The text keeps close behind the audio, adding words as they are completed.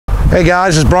Hey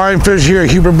guys, it's Brian Fisher here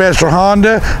at Hubert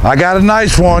Honda. I got a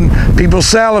nice one. People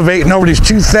salivating over this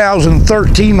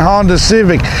 2013 Honda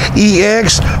Civic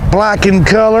EX, black in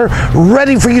color,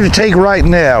 ready for you to take right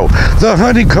now. The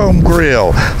honeycomb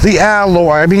grill, the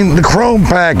alloy, the chrome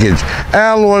package,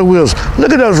 alloy wheels.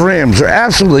 Look at those rims, they're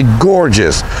absolutely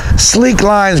gorgeous. Sleek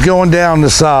lines going down the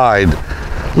side.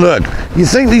 Look, you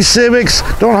think these Civics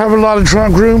don't have a lot of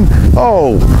trunk room?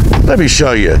 Oh, let me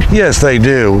show you. Yes, they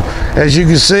do. As you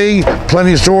can see,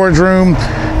 plenty of storage room.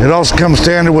 It also comes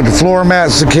standard with the floor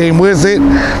mats that came with it.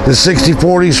 The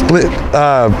 60/40 split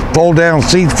fold-down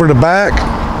seats for the back.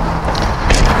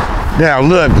 Now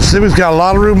look, the Civic's got a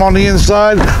lot of room on the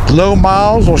inside. Low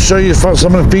miles. I'll show you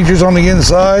some of the features on the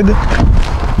inside.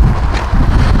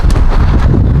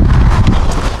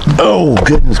 Oh,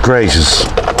 goodness gracious.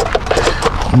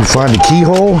 Let me find the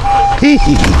keyhole.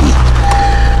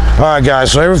 Alright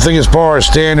guys, so everything as far as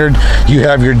standard. You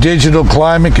have your digital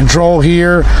climate control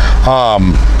here.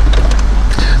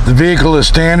 The vehicle is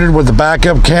standard with the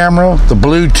backup camera, the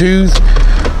Bluetooth.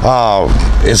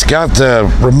 It's got the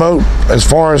remote as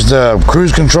far as the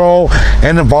cruise control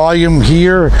and the volume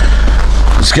here.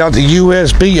 It's got the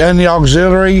USB and the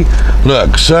auxiliary.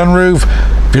 Look, sunroof.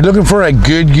 If you're looking for a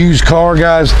good used car,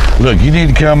 guys, look, you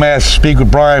need to come speak with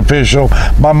Brian Fisher.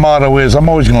 My motto is, I'm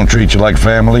always going to treat you like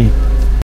family.